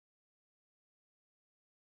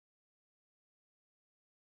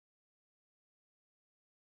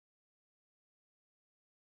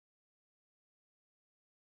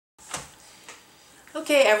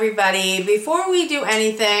Okay, everybody, before we do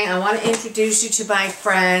anything, I want to introduce you to my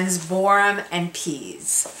friends, Borum and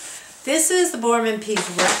Pease. This is the Borum and Pease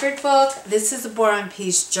record book. This is the Borum and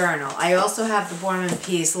Pease journal. I also have the Borum and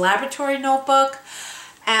Pease laboratory notebook,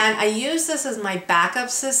 and I use this as my backup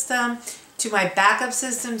system to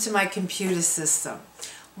my computer system.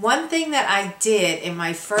 One thing that I did in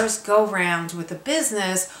my first go-round with the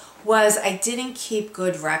business was I didn't keep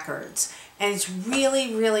good records. And it's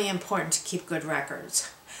really, really important to keep good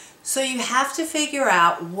records. So you have to figure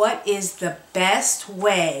out what is the best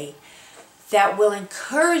way that will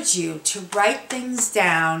encourage you to write things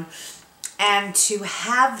down and to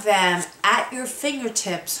have them at your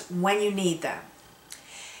fingertips when you need them.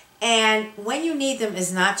 And when you need them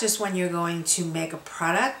is not just when you're going to make a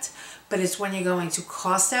product, but it's when you're going to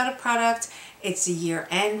cost out a product. It's the year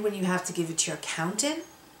end when you have to give it to your accountant.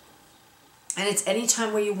 And it's any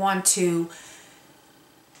time where you want to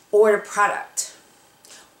order product.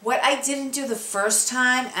 What I didn't do the first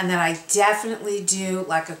time, and that I definitely do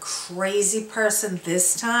like a crazy person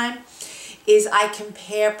this time, is I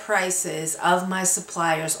compare prices of my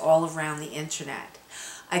suppliers all around the internet.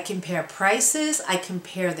 I compare prices, I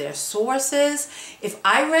compare their sources. If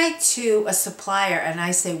I write to a supplier and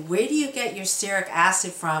I say, where do you get your stearic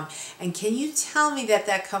acid from? And can you tell me that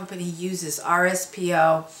that company uses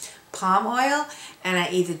RSPO palm oil, and I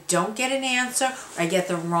either don't get an answer or I get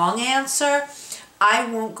the wrong answer, I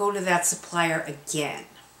won't go to that supplier again.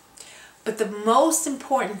 But the most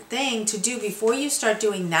important thing to do before you start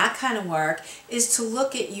doing that kind of work is to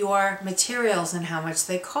look at your materials and how much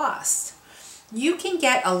they cost. You can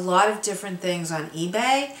get a lot of different things on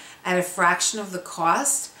eBay at a fraction of the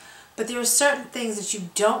cost, but there are certain things that you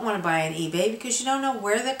don't want to buy on eBay because you don't know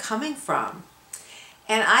where they're coming from.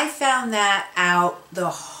 And I found that out the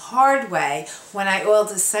hard way when I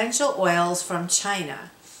oiled essential oils from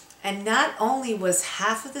China. And not only was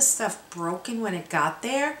half of the stuff broken when it got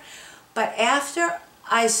there, but after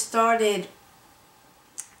I started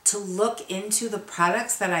to look into the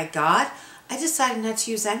products that I got, I decided not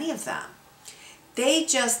to use any of them. They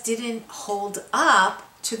just didn't hold up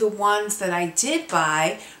to the ones that I did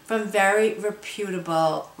buy from very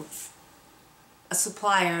reputable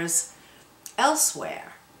suppliers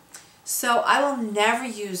elsewhere. So I will never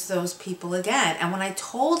use those people again. And when I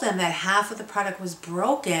told them that half of the product was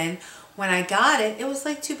broken when I got it, it was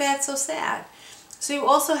like, too bad, so sad. So you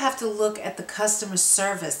also have to look at the customer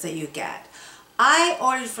service that you get. I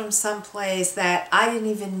ordered from some place that I didn't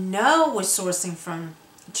even know was sourcing from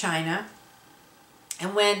China.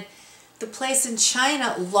 And when the place in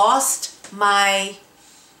China lost my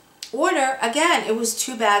order, again, it was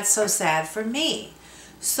too bad, so sad for me.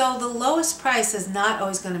 So the lowest price is not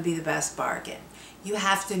always going to be the best bargain. You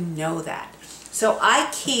have to know that. So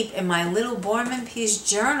I keep in my little Borum and Pease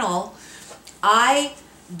journal, I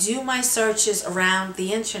do my searches around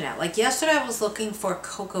the internet. Like yesterday I was looking for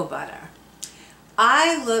cocoa butter.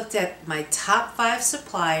 I looked at my top 5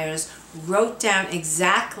 suppliers, wrote down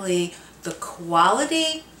exactly the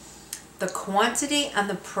quality, the quantity, and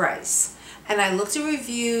the price. And I looked at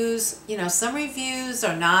reviews. You know, some reviews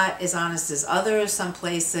are not as honest as others. Some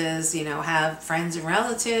places, you know, have friends and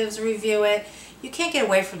relatives review it. You can't get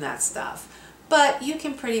away from that stuff. But you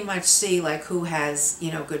can pretty much see like who has,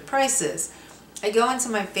 you know, good prices. I go into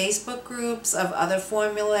my Facebook groups of other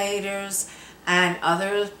formulators and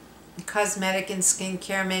other cosmetic and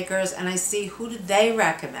skincare makers, and I see who do they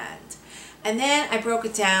recommend. And then I broke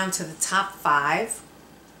it down to the top 5.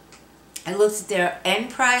 I looked at their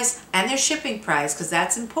end price and their shipping price because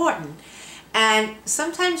that's important. And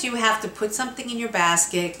sometimes you have to put something in your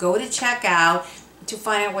basket, go to checkout to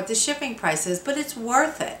find out what the shipping price is, but it's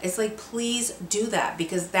worth it. It's like, please do that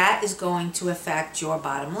because that is going to affect your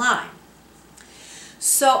bottom line.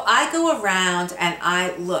 So I go around and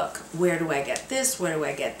I look, where do I get this? Where do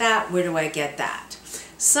I get that? Where do I get that?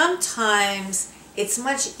 Sometimes it's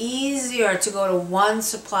much easier to go to one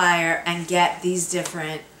supplier and get these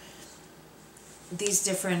different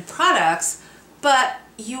products, but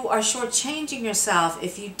you are shortchanging yourself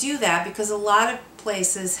if you do that because a lot of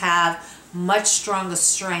places have much stronger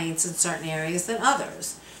strains in certain areas than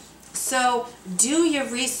others. So do your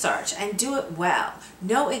research and do it well.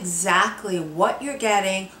 Know exactly what you're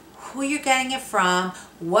getting, who you're getting it from,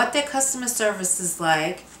 what their customer service is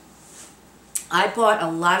like. I bought a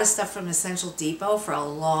lot of stuff from Essential Depot for a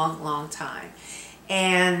long, long time.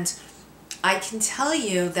 And I can tell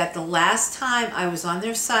you that the last time I was on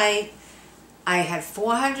their site, I had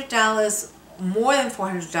 $400, more than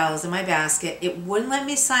 $400 in my basket. It wouldn't let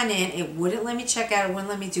me sign in. It wouldn't let me check out. It wouldn't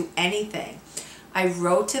let me do anything. I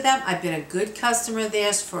wrote to them. I've been a good customer of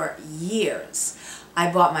theirs for years.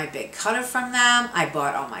 I bought my big cutter from them. I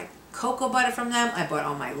bought all my cocoa butter from them. I bought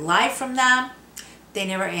all my lye from them. They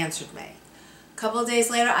never answered me. A couple of days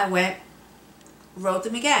later, I went, wrote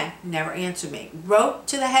them again, never answered me. Wrote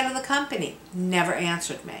to the head of the company, never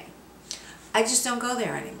answered me. I just don't go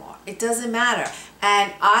there anymore. It doesn't matter.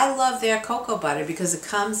 And I love their cocoa butter because it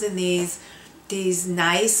comes in these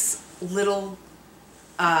nice little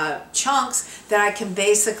chunks that I can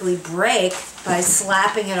basically break by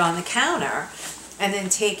slapping it on the counter and then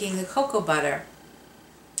taking the cocoa butter.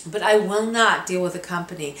 But I will not deal with a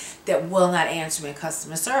company that will not answer me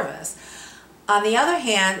customer service. On the other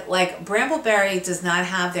hand, like Brambleberry does not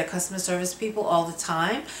have their customer service people all the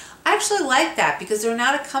time. I actually like that because they're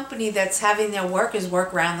not a company that's having their workers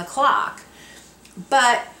work around the clock.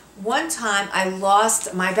 But one time I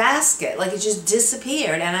lost my basket, like it just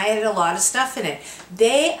disappeared, and I had a lot of stuff in it.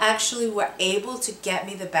 They actually were able to get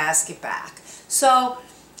me the basket back. So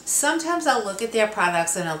sometimes I'll look at their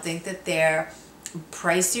products and I'll think that they're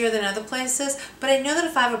pricier than other places, but I know that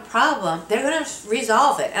if I have a problem, they're going to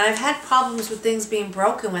resolve it. And I've had problems with things being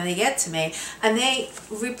broken when they get to me, and they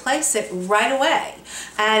replace it right away.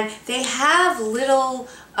 And they have little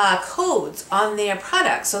codes on their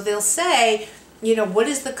products, so they'll say, you know, what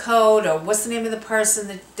is the code, or what's the name of the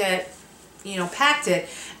person that you know, packed it.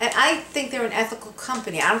 And I think they're an ethical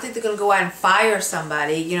company. I don't think they're going to go out and fire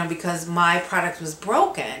somebody, you know, because my product was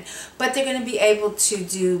broken. But they're going to be able to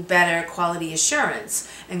do better quality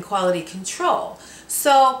assurance and quality control.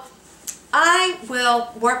 So I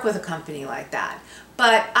will work with a company like that.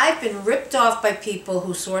 But I've been ripped off by people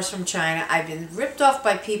who source from China. I've been ripped off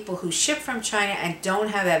by people who ship from China and don't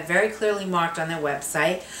have that very clearly marked on their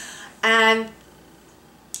website. And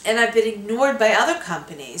I've been ignored by other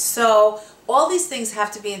companies. So all these things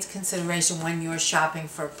have to be into consideration when you're shopping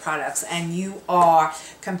for products and you are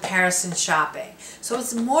comparison shopping. So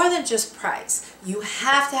it's more than just price. You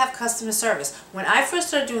have to have customer service. When I first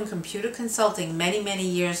started doing computer consulting many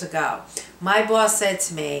years ago, my boss said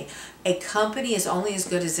to me, a company is only as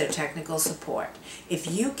good as their technical support.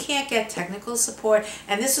 If you can't get technical support,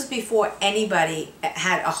 and this was before anybody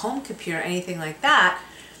had a home computer or anything like that,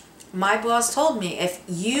 my boss told me, if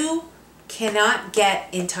you cannot get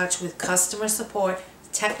in touch with customer support,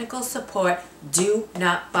 technical support, do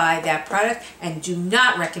not buy that product and do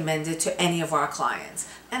not recommend it to any of our clients.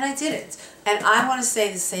 And I didn't. And I want to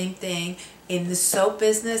say the same thing in the soap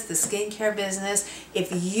business, the skincare business. If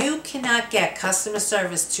you cannot get customer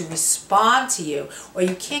service to respond to you, or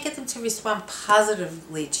you can't get them to respond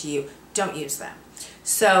positively to you, don't use them.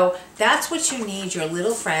 So that's what you need your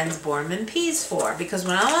little friends Borman Peas for, because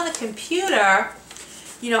when I'm on the computer,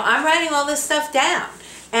 you know, I'm writing all this stuff down,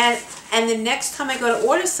 and the next time I go to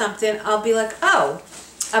order something, I'll be like, oh,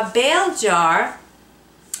 a bale jar,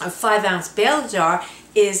 a 5-ounce bale jar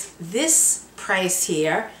is this price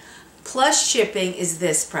here, plus shipping is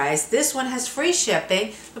this price. This one has free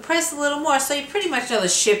shipping. The price is a little more, so you pretty much know the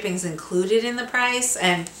shipping's included in the price.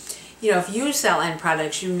 And you know, if you sell end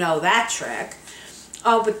products, you know that trick.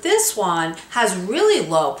 Oh, but this one has really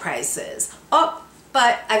low prices. Oh,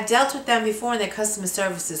 but I've dealt with them before and their customer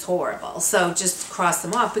service is horrible. So just cross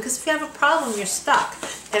them off, because if you have a problem, you're stuck.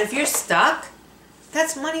 And if you're stuck,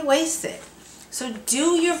 that's money wasted. So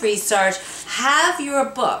do your research, have your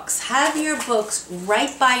books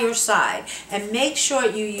right by your side, and make sure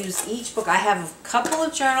you use each book. I have a couple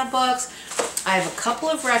of journal books, I have a couple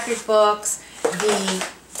of record books. The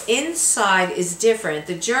inside is different.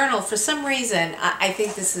 The journal, for some reason, I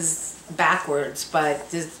think this is backwards, but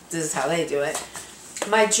this is how they do it.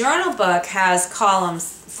 My journal book has columns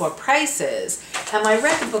for prices, and my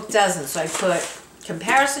record book doesn't, so I put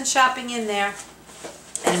comparison shopping in there,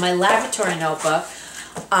 and in my laboratory notebook,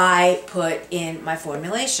 I put in my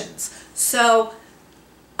formulations. So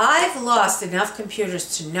I've lost enough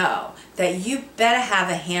computers to know that you better have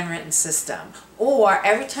a handwritten system, or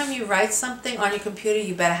every time you write something on your computer,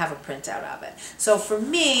 you better have a printout of it. So for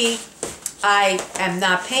me, I am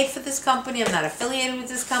not paid for this company, I'm not affiliated with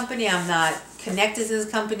this company, I'm not connected to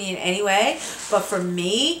this company in any way, but for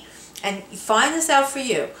me, and find this out for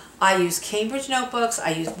you, I use Cambridge notebooks,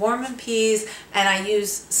 I use Borman Peas, and I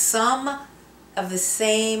use some of the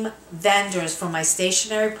same vendors for my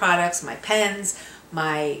stationery products, my pens,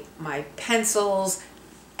 my pencils,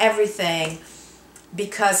 everything,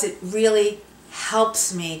 because it really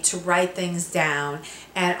helps me to write things down.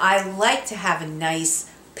 And I like to have a nice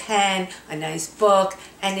pen, a nice book,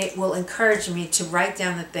 and it will encourage me to write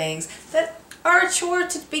down the things that are a chore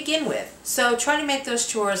to begin with. So try to make those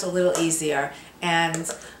chores a little easier. And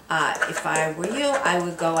if I were you, I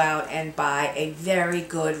would go out and buy a very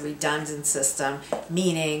good redundant system,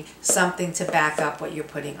 meaning something to back up what you're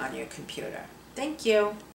putting on your computer. Thank you.